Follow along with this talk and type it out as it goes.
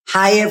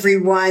Hi,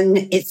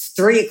 everyone. It's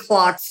 3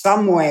 o'clock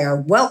somewhere.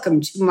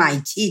 Welcome to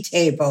my tea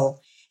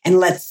table. And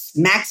let's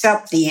max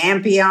up the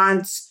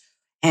ambiance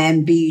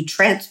and be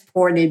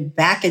transported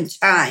back in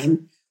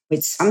time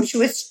with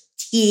sumptuous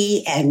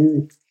tea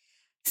and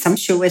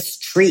sumptuous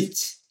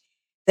treats.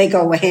 They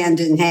go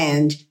hand in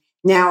hand.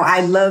 Now,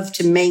 I love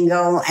to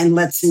mingle and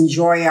let's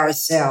enjoy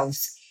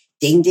ourselves.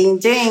 Ding, ding,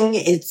 ding.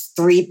 It's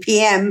 3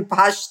 p.m.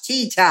 posh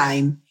tea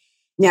time.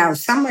 Now,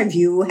 some of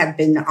you have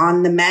been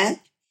on the mat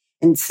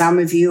and some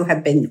of you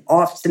have been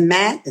off the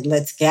mat.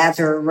 Let's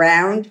gather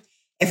around.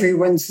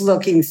 Everyone's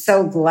looking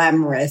so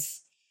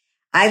glamorous.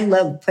 I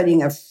love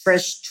putting a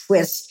fresh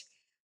twist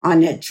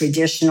on a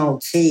traditional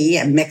tea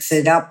and mix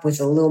it up with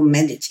a little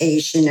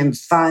meditation and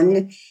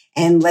fun.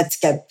 And let's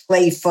get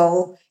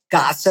playful,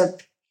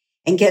 gossip,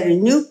 and get a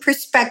new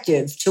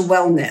perspective to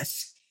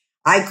wellness.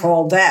 I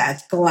call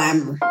that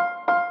glamour.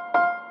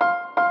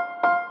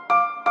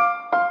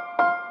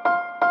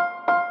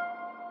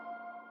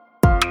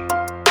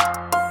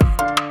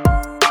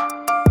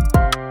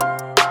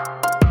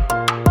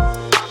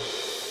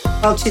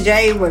 Well,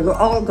 today we're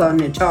all going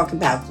to talk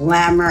about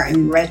glamour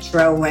and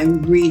retro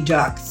and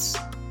Redux.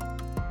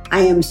 I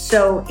am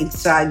so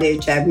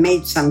excited to have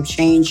made some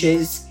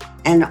changes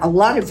and a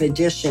lot of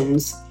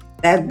additions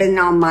that have been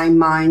on my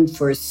mind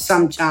for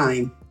some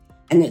time.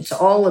 And it's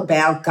all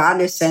about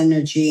goddess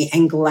energy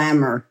and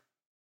glamour.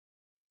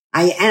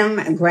 I am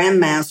a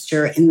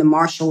grandmaster in the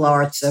martial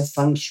arts of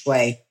feng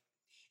shui,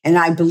 and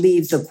I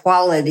believe the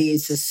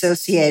qualities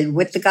associated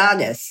with the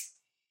goddess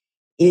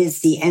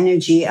is the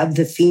energy of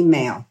the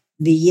female,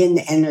 the yin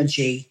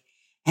energy.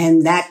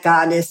 And that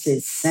goddess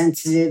is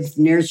sensitive,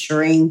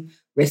 nurturing,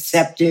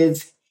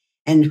 receptive,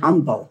 and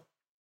humble.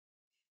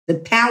 The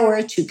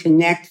power to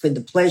connect with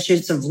the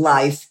pleasures of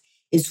life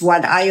is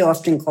what I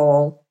often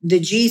call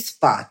the G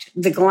spot,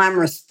 the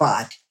glamour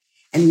spot.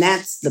 And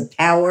that's the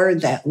power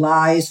that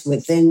lies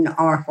within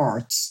our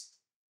hearts.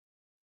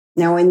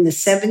 Now, in the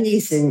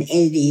 70s and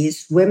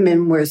 80s,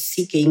 women were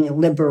seeking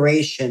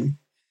liberation.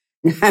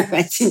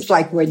 It seems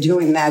like we're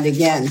doing that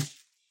again.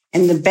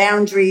 And the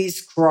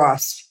boundaries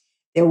crossed.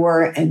 There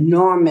were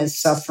enormous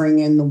suffering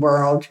in the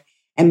world,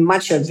 and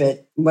much of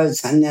it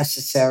was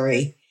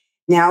unnecessary.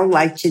 Now,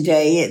 like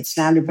today, it's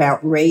not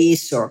about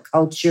race or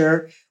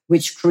culture,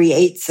 which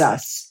creates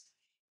us.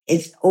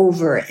 It's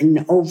over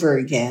and over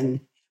again.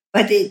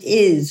 But it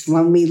is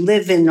when we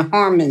live in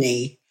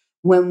harmony,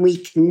 when we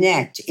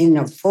connect in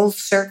a full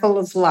circle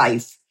of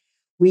life,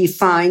 we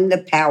find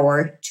the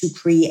power to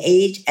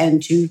create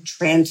and to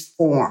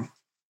transform.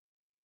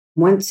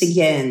 Once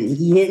again,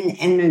 yin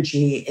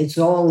energy is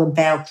all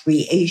about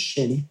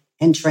creation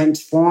and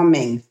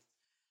transforming.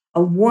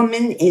 A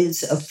woman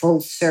is a full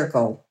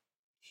circle,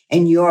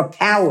 and your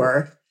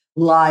power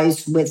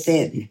lies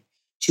within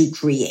to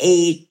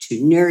create,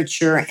 to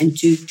nurture, and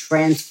to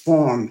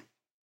transform.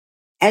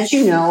 As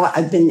you know,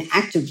 I've been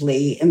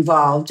actively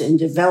involved in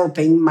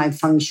developing my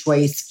feng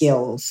shui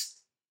skills.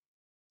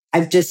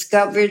 I've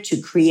discovered to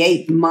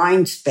create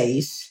mind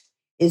space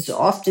is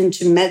often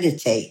to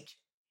meditate,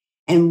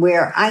 and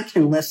where I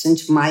can listen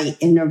to my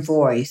inner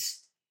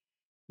voice.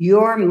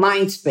 Your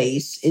mind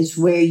space is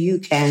where you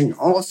can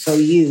also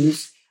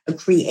use a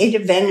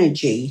creative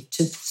energy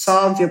to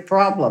solve your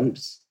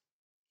problems.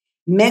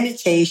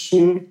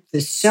 Meditation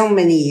for so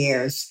many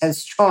years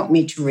has taught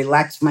me to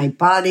relax my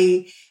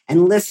body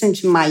and listen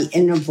to my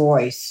inner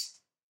voice.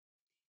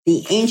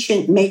 The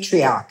ancient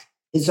matriarch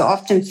is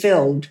often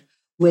filled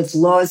with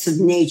laws of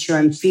nature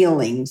and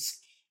feelings,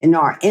 and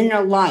our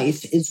inner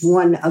life is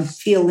one of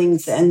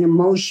feelings and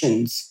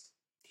emotions.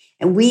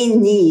 And we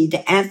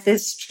need, at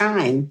this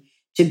time,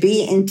 to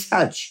be in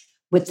touch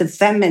with the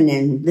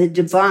feminine, the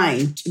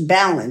divine, to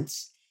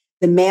balance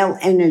the male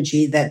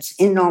energy that's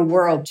in our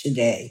world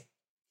today.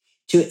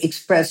 To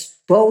express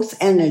both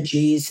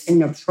energies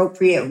in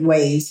appropriate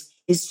ways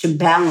is to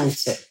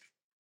balance it.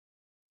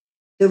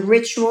 The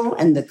ritual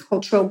and the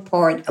cultural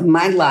part of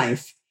my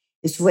life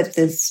is with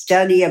the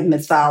study of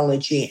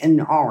mythology and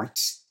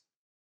arts.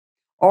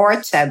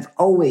 Arts have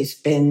always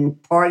been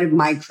part of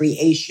my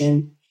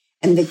creation,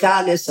 and the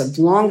goddess of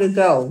long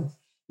ago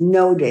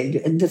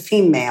noted the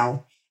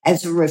female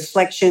as a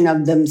reflection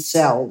of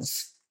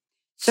themselves.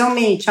 So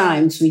many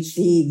times we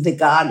see the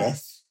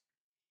goddess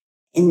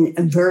in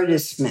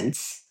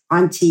advertisements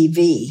on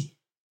TV.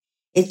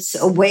 It's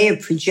a way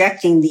of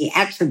projecting the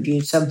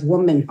attributes of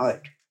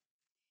womanhood.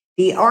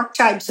 The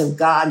archetypes of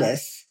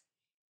goddess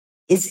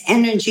is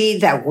energy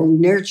that will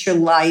nurture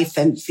life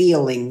and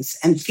feelings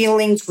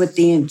with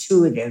the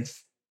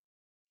intuitive.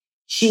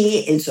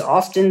 She is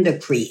often the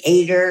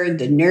creator,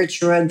 the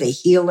nurturer, the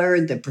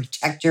healer, the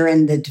protector,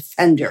 and the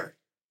defender.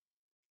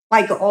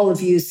 Like all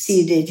of you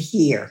seated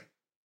here.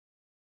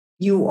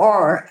 You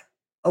are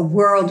a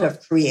world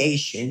of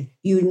creation.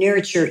 You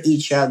nurture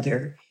each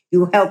other.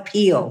 You help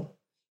heal.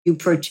 You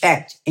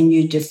protect and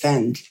you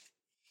defend.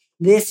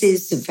 This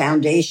is the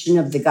foundation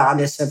of the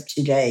goddess of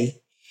today.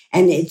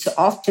 And it's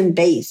often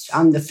based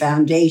on the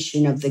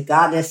foundation of the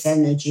goddess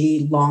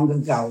energy long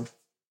ago.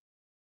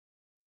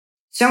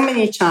 So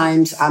many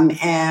times I'm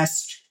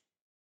asked,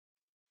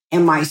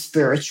 Am I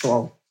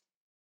spiritual?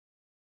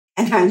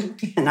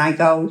 And I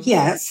go,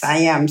 yes, I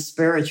am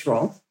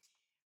spiritual.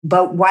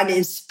 But what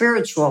is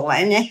spiritual?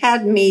 And it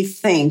had me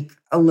think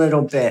a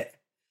little bit.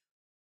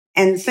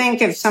 And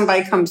think if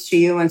somebody comes to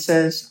you and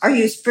says, are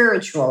you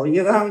spiritual?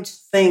 You're going to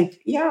think,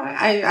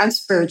 yeah, I'm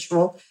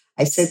spiritual.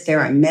 I sit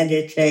there and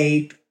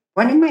meditate.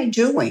 What am I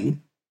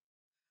doing?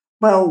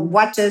 Well,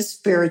 what does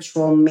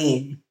spiritual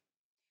mean?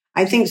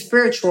 I think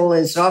spiritual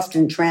is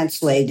often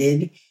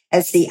translated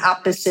as the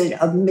opposite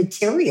of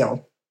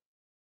material.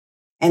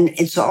 And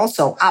it's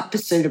also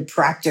opposite of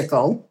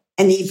practical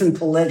and even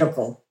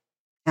political.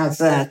 How's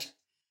that?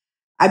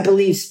 I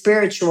believe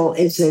spiritual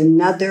is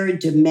another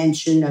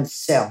dimension of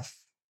self.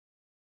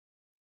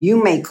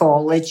 You may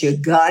call it your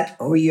gut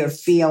or your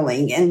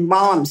feeling. And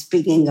while I'm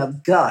speaking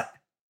of gut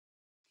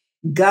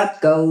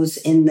goes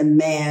in the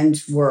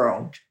man's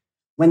world.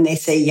 When they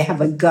say you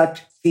have a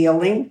gut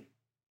feeling,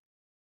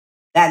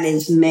 that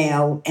is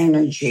male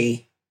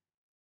energy.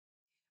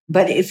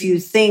 But if you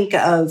think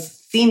of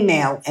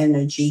female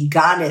energy,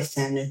 goddess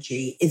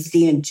energy, it's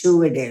the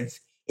intuitive,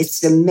 it's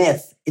the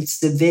myth, it's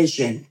the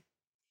vision.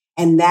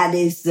 And that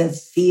is the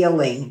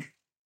feeling.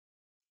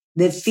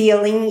 The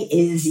feeling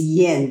is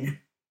yin.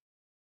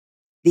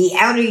 The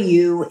outer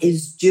you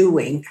is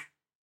doing.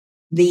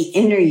 The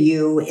inner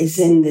you is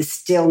in the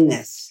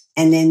stillness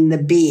and in the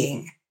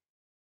being.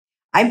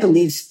 I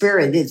believe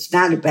spirit is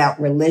not about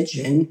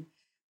religion,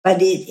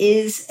 but it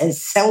is a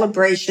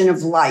celebration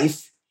of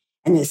life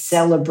and a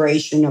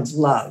celebration of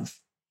love.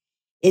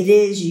 It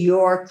is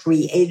your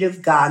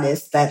creative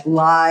goddess that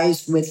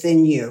lies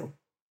within you.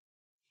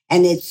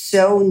 And it's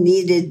so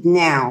needed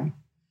now.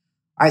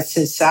 Our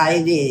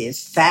society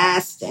is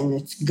fast and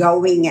it's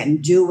going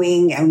and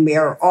doing, and we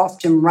are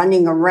often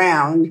running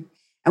around,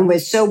 and we're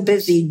so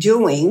busy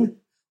doing,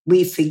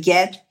 we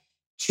forget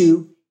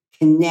to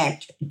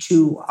connect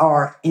to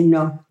our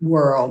inner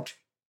world.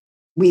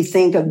 We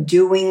think of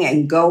doing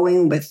and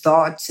going with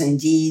thoughts and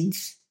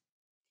deeds,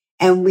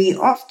 and we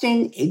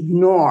often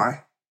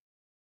ignore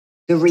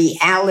the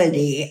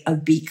reality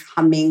of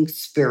becoming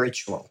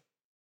spiritual.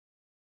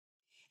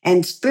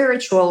 And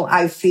spiritual,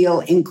 I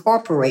feel,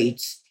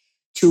 incorporates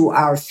to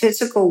our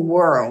physical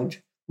world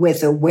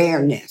with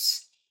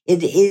awareness.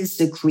 It is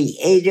the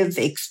creative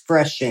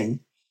expression.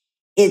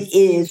 It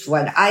is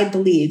what I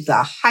believe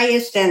the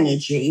highest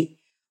energy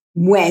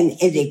when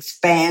it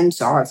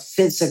expands our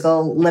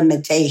physical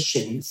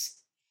limitations.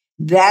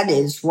 That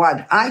is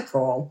what I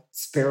call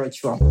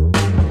spiritual.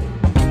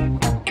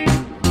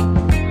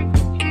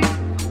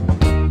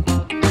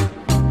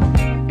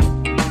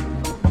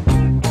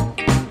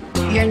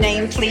 Your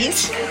name,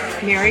 please?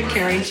 Mary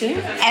Carrington.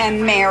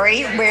 And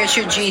Mary, where's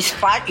your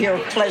G-spot, your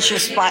pleasure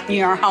spot in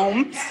your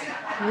home?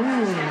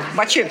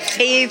 What's your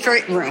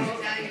favorite room?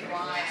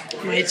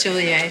 My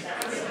atelier.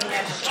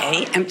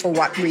 Okay, and for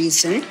what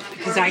reason?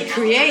 Because I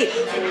create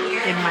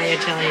in my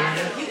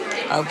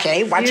atelier.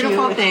 Okay, what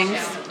Beautiful things.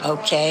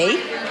 Okay.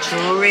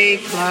 Jewelry,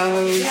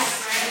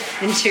 clothes,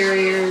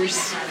 interiors.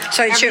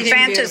 So it's your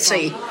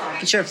fantasy. Beautiful.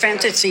 It's your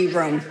fantasy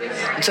room.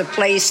 It's a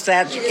place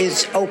that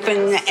is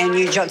open and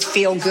you just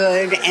feel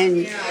good and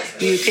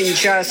you can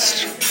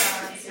just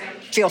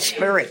feel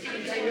spirit.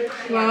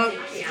 Well,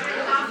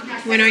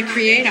 when I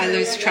create, I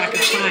lose track of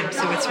time,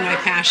 so it's my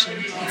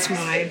passion. It's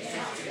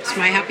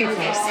my happy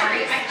place.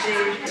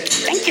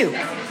 Thank you.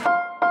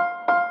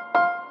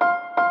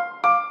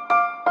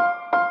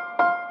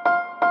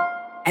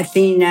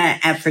 Athena,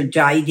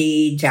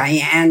 Aphrodite,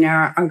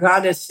 Diana are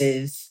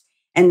goddesses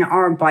and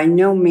are by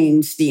no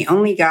means the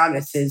only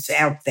goddesses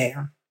out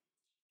there.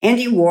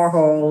 Andy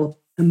Warhol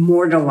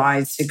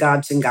immortalized the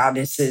gods and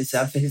goddesses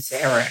of his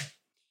era.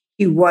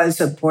 He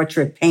was a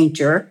portrait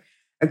painter,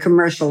 a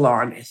commercial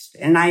artist,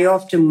 and I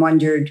often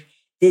wondered,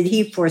 did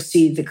he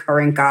foresee the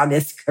current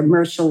goddess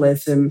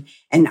commercialism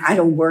and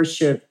idol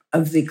worship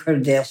of the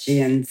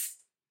Kardashians?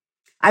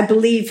 I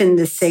believe in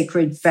the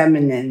sacred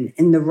feminine,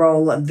 in the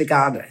role of the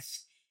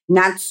goddess,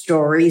 not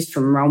stories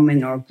from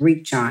Roman or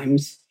Greek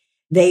times.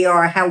 They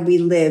are how we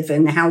live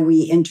and how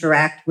we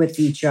interact with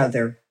each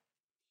other.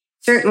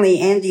 Certainly,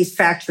 Andy's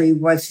factory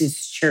was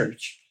his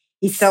church.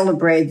 He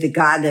celebrated the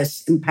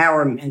goddess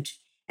empowerment,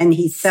 and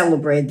he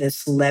celebrated the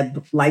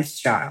celeb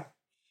lifestyle.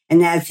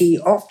 And as he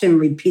often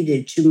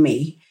repeated to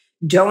me,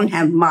 don't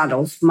have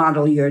models,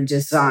 model your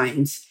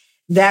designs.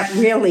 That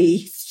really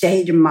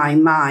stayed in my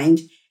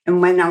mind.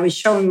 And when I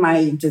was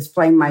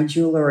displaying my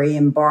jewelry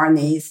in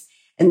Barney's,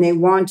 and they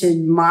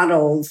wanted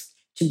models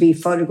to be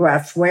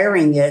photographed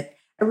wearing it,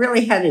 I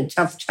really had a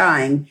tough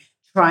time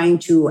trying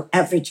to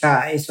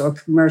advertise or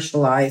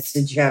commercialize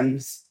the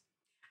gems.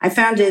 I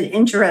found it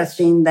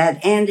interesting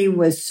that Andy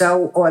was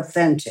so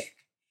authentic.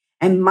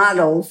 And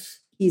models,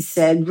 he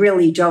said,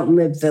 really don't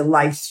live the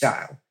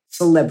lifestyle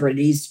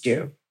celebrities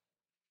do.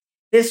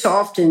 This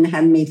often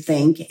had me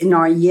think, in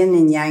our yin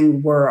and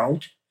yang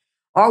world,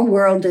 our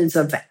world is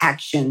of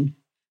action,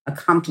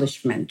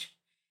 accomplishment.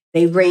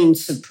 They reign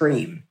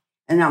supreme.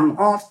 And I'm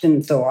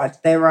often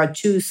thought there are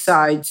two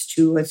sides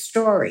to a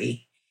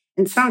story.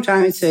 And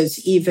sometimes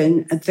there's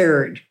even a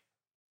third.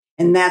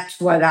 And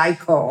that's what I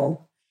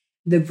call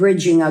the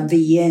bridging of the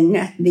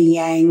yin, the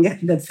yang,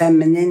 the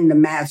feminine, the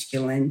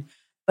masculine.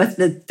 But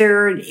the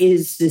third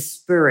is the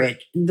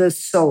spirit, the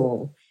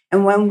soul.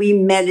 And when we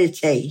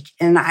meditate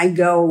and I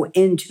go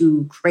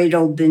into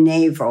cradle the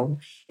navel,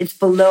 it's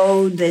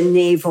below the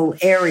navel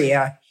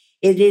area.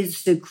 It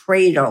is the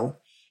cradle.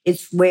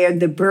 It's where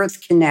the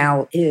birth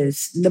canal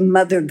is, the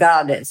mother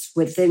goddess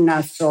within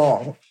us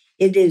all.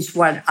 It is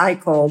what I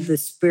call the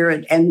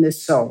spirit and the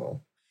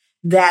soul.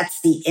 That's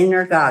the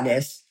inner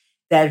goddess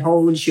that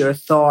holds your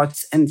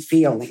thoughts and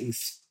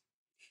feelings.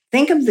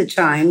 Think of the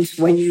times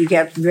when you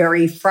get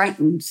very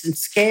frightened and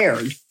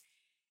scared,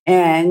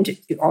 and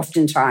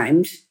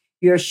oftentimes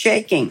you're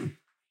shaking.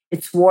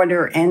 It's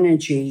water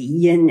energy,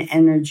 yin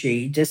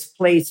energy,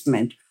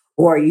 displacement,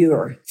 or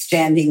you're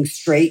standing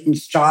straight and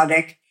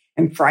static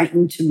and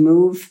frightened to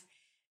move.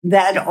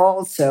 That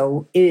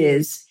also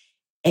is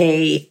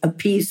a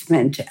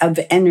appeasement of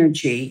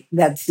energy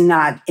that's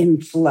not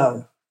in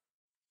flow.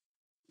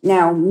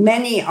 Now,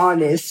 many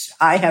artists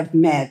I have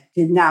met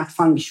did not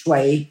feng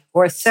shui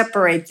or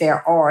separate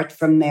their art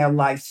from their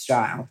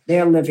lifestyle,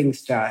 their living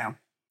style.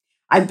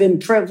 I've been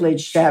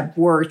privileged to have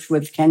worked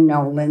with Ken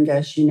Noland,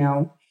 as you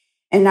know,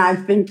 and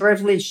I've been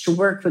privileged to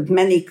work with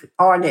many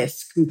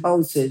artists,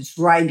 composers,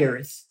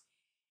 writers.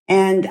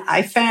 And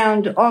I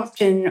found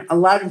often a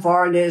lot of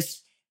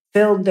artists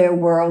filled their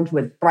world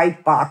with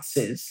bright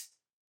boxes.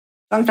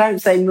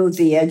 Sometimes they move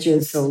the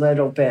edges a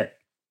little bit.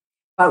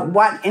 But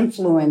what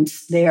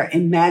influenced their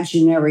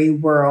imaginary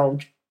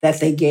world that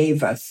they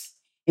gave us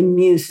in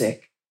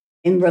music,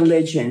 in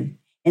religion,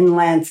 in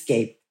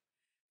landscape,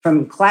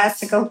 from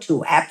classical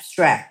to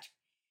abstract,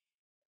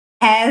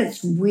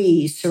 as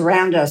we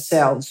surround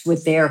ourselves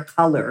with their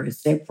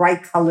colors, their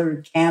bright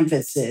colored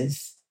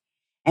canvases,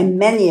 and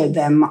many of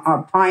them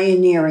are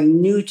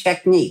pioneering new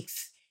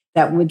techniques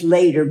that would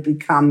later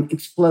become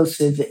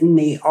explosive in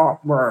the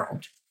art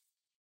world.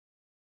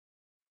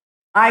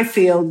 I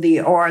feel the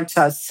arts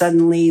are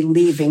suddenly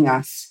leaving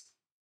us.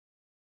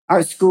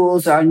 Our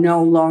schools are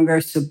no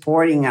longer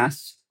supporting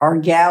us. Our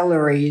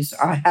galleries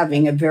are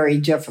having a very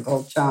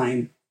difficult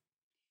time.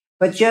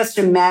 But just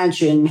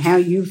imagine how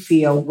you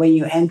feel when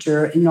you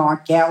enter an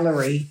art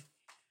gallery.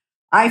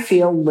 I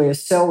feel we're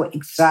so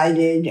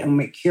excited and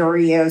we're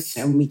curious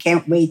and we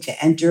can't wait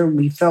to enter.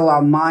 We fill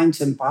our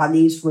minds and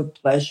bodies with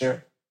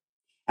pleasure.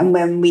 And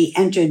when we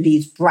enter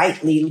these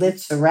brightly lit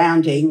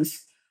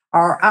surroundings,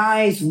 our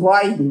eyes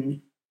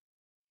widen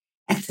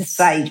at the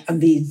sight of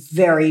these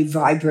very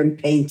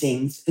vibrant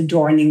paintings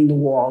adorning the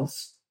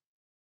walls.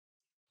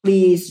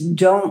 Please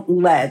don't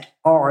let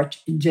art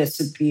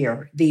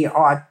disappear. The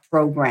art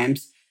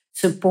programs.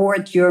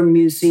 Support your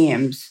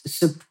museums.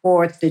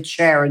 Support the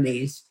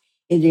charities.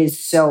 It is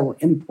so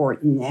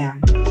important now.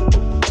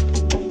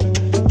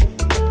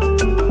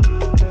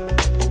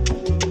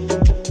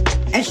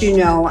 As you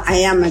know, I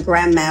am a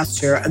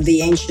grandmaster of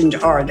the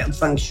ancient art of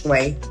feng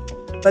shui.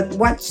 But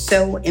what's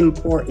so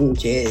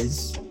important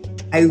is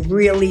I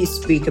really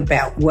speak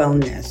about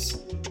wellness.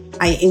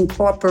 I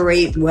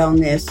incorporate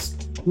wellness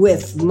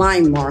with my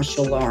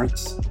martial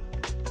arts.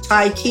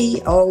 Tai Chi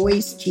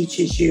always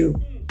teaches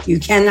you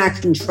cannot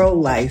control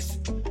life,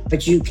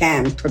 but you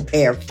can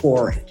prepare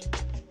for it.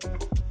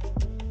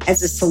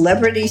 As a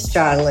celebrity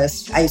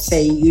stylist, I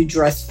say you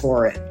dress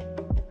for it.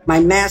 My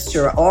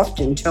master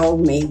often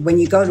told me, when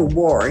you go to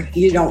war,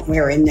 you don't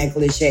wear a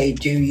negligee,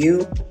 do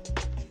you?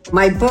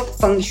 My book,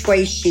 Feng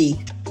Shui Chic,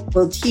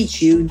 will teach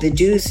you the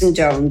do's and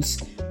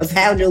don'ts of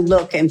how to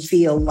look and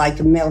feel like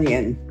a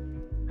million.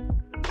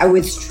 I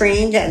was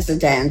trained as a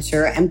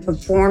dancer and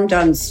performed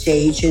on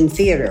stage in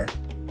theater,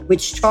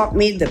 which taught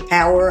me the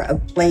power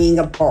of playing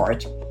a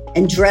part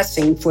and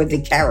dressing for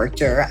the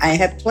character I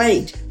had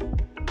played.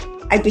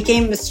 I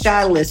became a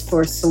stylist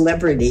for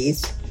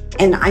celebrities,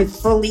 and I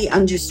fully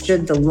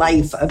understood the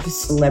life of a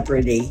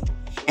celebrity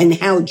and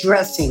how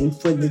dressing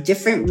for the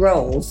different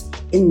roles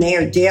in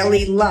their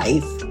daily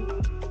life,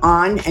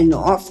 on and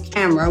off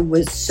camera,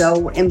 was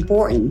so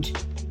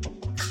important.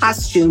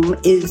 Costume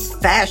is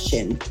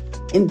fashion.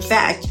 In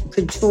fact,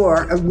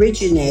 couture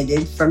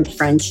originated from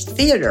French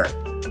theater.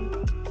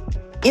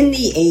 In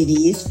the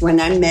 80s, when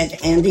I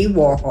met Andy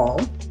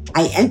Warhol,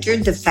 I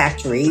entered the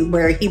factory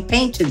where he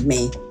painted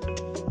me.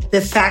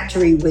 The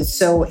factory was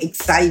so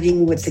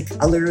exciting with the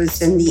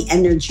colors and the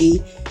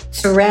energy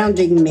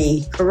surrounding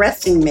me,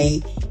 caressing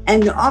me,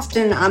 and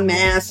often I'm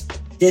asked,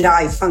 did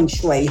I feng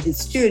shui his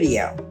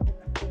studio?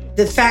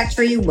 The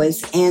factory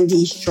was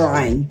Andy's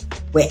shrine,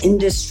 where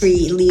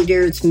industry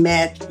leaders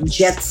met,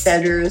 jet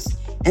setters,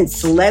 and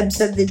celebs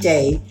of the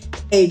day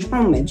paid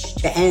homage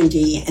to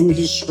Andy and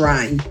his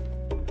shrine.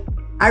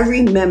 I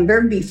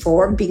remember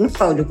before being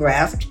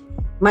photographed,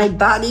 my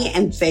body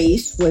and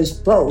face was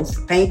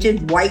both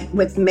painted white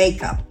with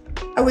makeup.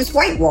 I was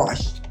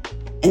whitewashed,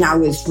 and I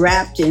was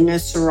wrapped in a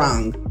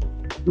sarong.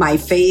 My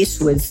face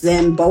was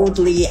then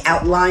boldly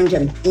outlined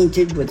and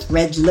painted with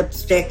red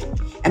lipstick,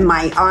 and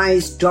my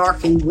eyes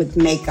darkened with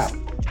makeup.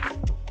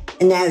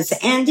 And as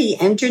Andy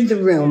entered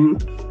the room,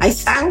 I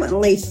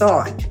silently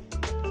thought,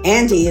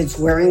 Andy is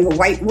wearing a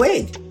white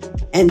wig.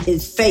 and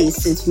his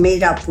face is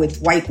made up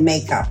with white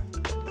makeup.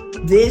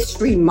 This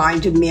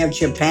reminded me of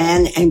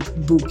Japan and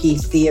kabuki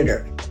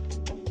theater.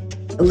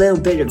 A little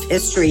bit of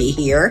history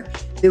here.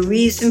 The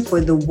reason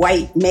for the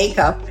white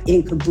makeup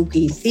in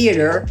kabuki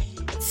theater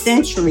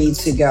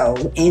centuries ago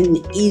in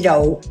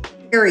Edo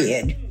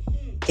period,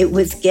 it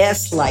was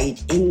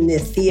gaslight in the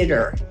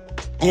theater,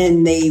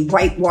 and they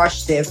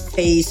whitewashed their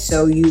face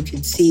so you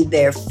could see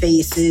their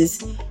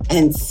faces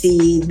and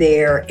see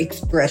their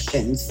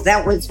expressions.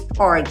 That was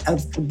part of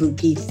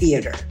kabuki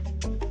theater.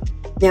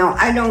 Now,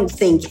 I don't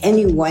think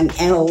anyone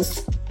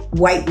else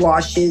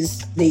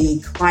whitewashes the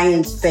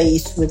client's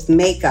face with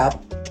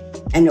makeup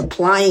and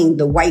applying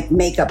the white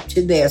makeup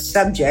to their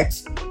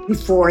subjects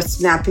before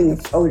snapping a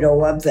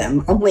photo of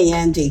them. Only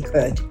Andy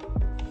could.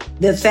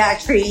 The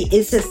factory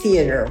is a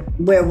theater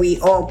where we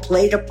all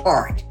played a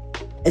part,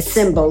 a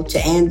symbol to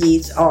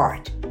Andy's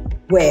art,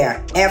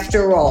 where,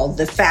 after all,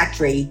 the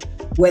factory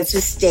was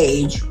a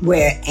stage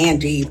where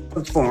Andy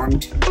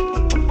performed.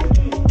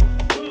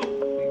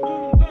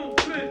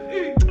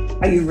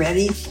 Are you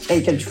ready to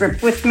take a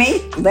trip with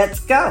me? Let's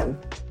go.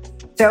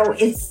 So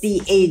it's the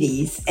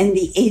 80s, and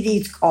the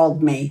 80s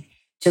called me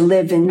to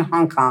live in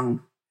Hong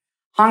Kong.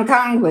 Hong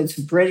Kong was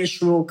a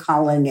British rule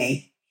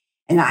colony,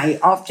 and I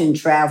often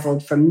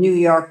traveled from New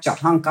York to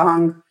Hong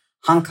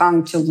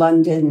Kong to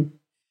London,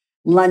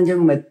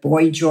 London with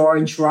Boy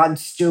George, Rod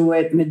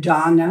Stewart,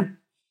 Madonna.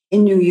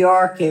 In New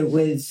York, it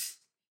was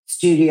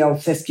Studio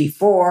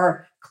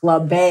 54,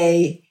 Club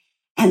A,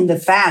 and the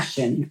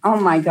fashion. Oh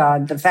my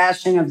God, the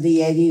fashion of the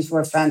 80s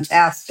were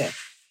fantastic.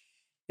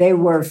 They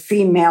were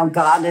female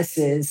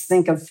goddesses.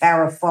 Think of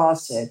Farrah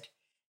Fawcett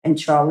and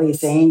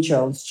Charlie's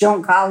Angels.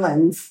 Joan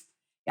Collins,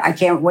 I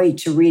can't wait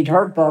to read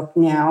her book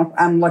now.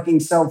 I'm looking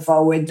so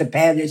forward to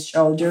Padded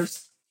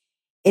Shoulders.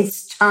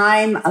 It's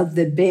time of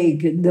the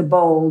big, the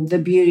bold, the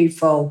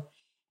beautiful.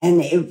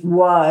 And it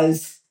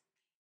was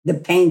the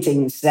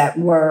paintings that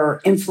were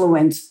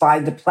influenced by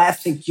the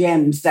plastic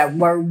gems that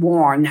were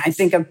worn. I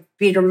think of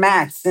Peter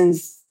Max,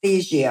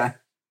 Synesthesia.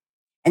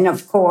 And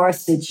of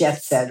course, the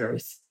jet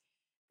setters.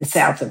 The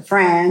south of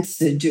France,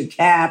 the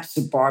Ducaps,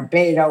 the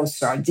Barbados,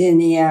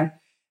 Sardinia,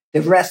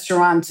 the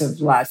restaurants of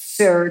La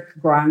Cirque,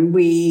 Grand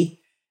Wee,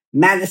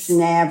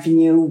 Madison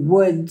Avenue,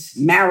 Woods,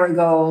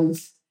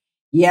 Marigolds.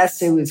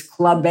 Yes, it was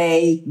Club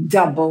A,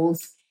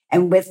 doubles.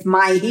 And with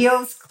my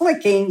heels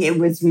clicking, it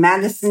was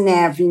Madison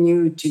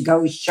Avenue to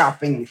go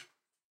shopping.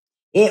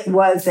 It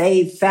was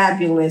a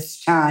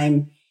fabulous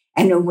time,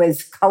 and it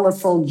was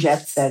colorful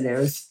jet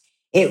setters.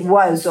 It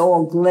was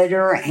all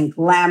glitter and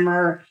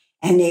glamour,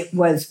 and it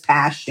was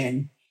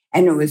passion.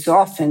 And it was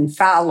often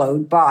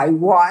followed by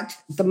what?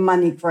 The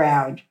money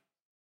crowd.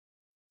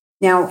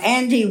 Now,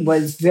 Andy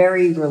was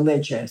very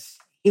religious.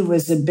 He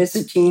was a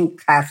Byzantine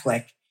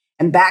Catholic.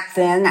 And back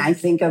then, I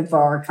think of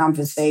our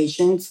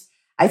conversations,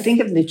 I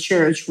think of the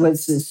church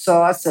was the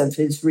source of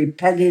his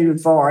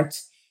repetitive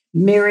arts,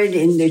 mirrored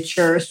in the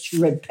church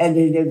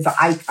repetitive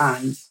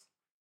icons.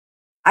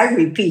 I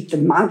repeat the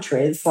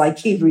mantras like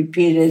he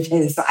repeated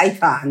his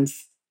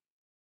icons.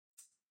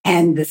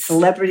 And the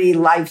celebrity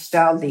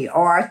lifestyle, the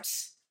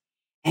arts,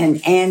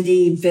 and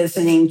Andy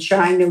visiting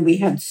China, we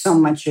had so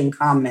much in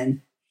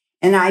common.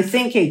 And I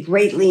think it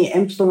greatly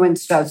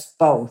influenced us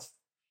both.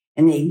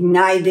 And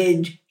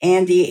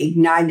Andy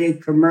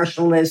ignited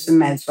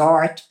commercialism as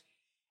art,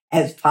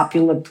 as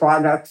popular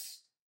products.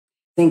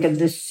 Think of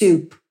the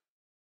soup.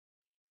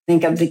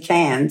 Think of the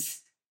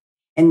cans.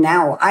 And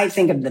now I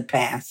think of the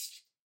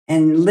past.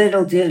 And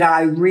little did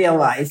I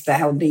realize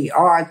how the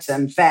arts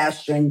and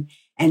fashion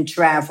and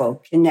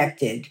travel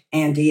connected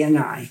Andy and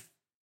I.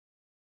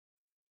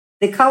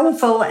 The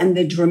colorful and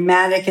the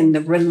dramatic and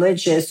the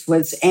religious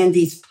was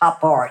Andy's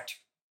pop art.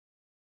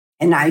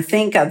 And I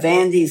think of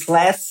Andy's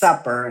Last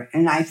Supper,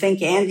 and I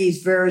think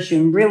Andy's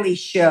version really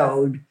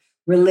showed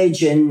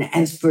religion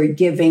as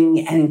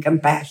forgiving and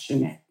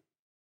compassionate.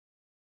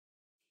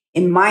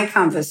 In my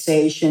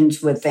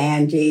conversations with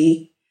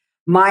Andy,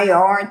 my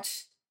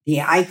art,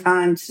 the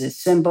icons, the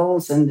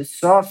symbols, and the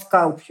soft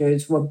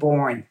sculptures were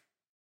born.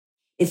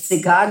 It's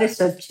the goddess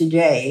of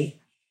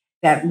today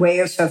that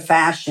wears her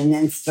fashion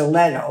in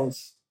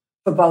stilettos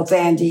for both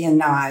Andy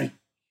and I.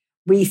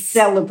 We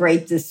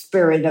celebrate the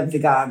spirit of the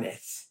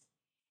goddess.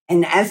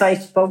 And as I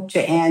spoke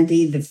to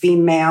Andy, the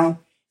female,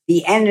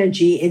 the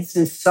energy is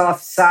the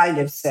soft side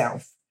of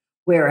self,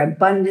 where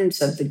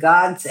abundance of the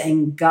gods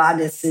and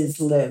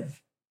goddesses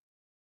live.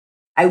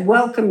 I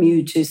welcome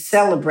you to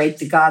celebrate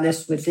the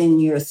goddess within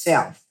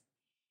yourself.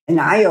 And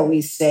I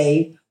always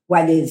say,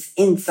 what is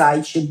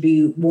inside should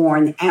be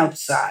worn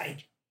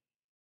outside.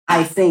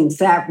 I think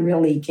that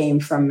really came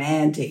from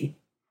Andy.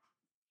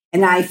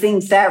 And I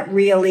think that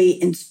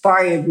really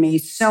inspired me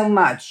so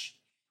much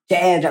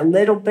to add a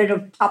little bit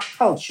of pop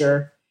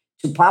culture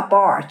to pop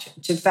art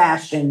to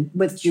fashion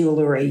with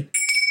jewelry.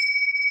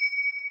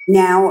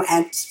 Now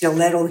at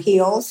Stiletto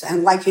Heels,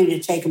 I'd like you to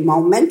take a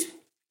moment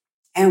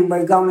and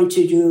we're going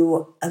to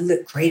do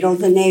a cradle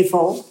the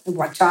navel.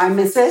 What time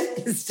is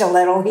it? It's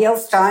Stiletto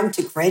Heels time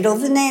to cradle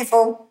the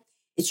navel.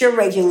 It's your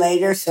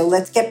regulator, so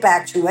let's get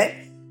back to it.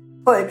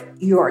 Put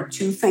your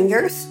two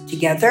fingers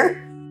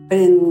together, put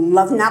in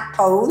love knot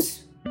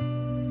pose.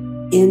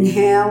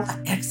 Inhale,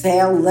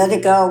 exhale, let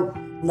it go,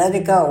 let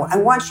it go. I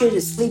want you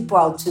to sleep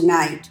well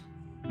tonight.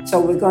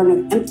 So we're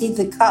going to empty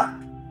the cup,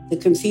 the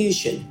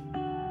confusion.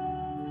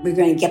 We're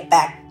going to get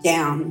back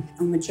down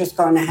and we're just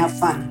going to have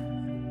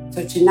fun.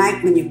 So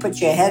tonight when you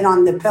put your head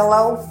on the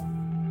pillow,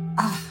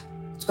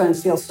 it's going to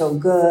feel so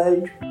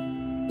good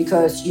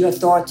because your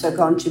thoughts are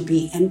going to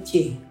be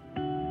empty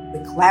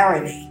with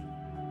clarity.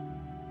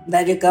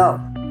 Let it go.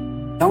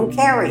 Don't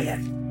carry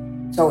it.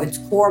 So it's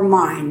core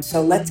mind.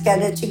 So let's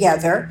get it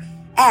together.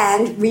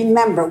 And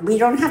remember, we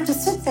don't have to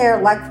sit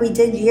there like we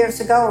did years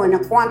ago in a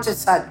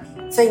Qantas hut,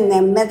 sitting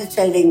there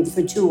meditating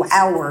for 2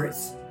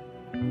 hours.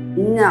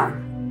 No.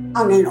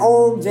 On an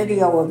old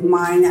video of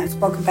mine, I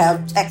spoke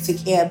about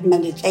taxicab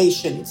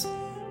meditations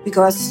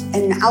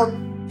and I'll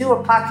do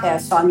a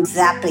podcast on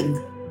zapping.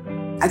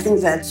 I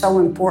think that's so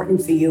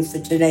important for you for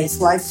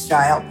today's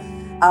lifestyle,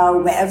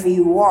 wherever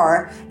you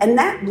are. And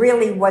that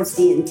really was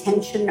the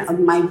intention of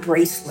my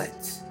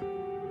bracelets.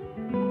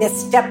 They're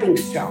stepping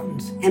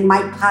stones, and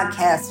my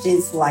podcast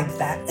is like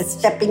that, a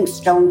stepping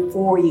stone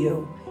for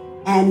you.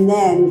 And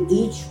then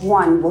each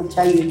one will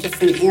tell you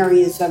different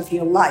areas of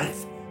your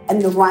life.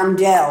 And the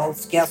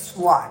rondelles, guess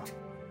what?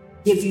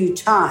 Give you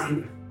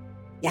time.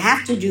 You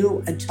have to do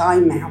a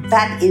timeout.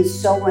 That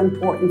is so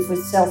important for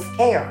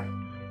self-care.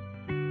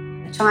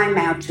 A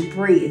timeout to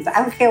breathe.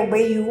 I don't care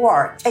where you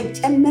are. Take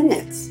 10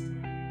 minutes.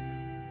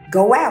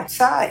 Go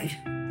outside.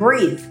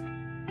 Breathe.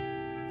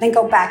 Then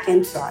go back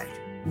inside.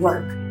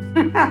 Work.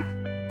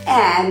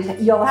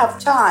 And you'll have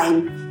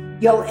time.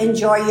 You'll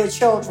enjoy your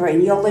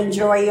children. You'll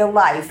enjoy your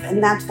life.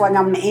 And that's what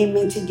I'm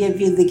aiming to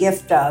give you the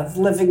gift of,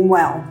 living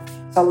well.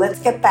 So let's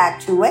get back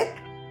to it.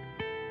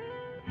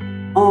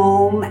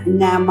 Om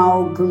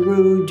Namo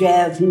Guru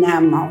Dev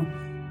Namo.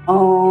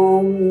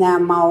 Om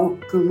Namo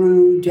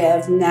Guru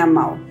Dev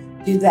Namo.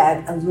 Do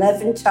that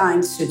 11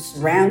 times to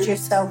surround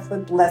yourself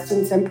with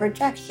blessings and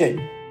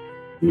protection.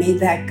 May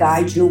that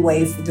guide your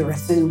way for the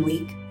rest of the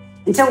week.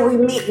 Until we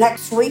meet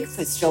next week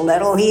for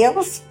Stiletto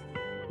Heels,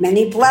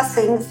 many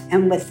blessings.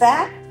 And with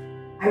that,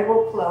 I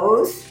will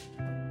close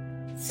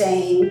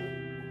saying,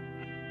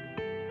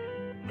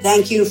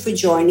 thank you for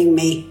joining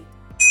me.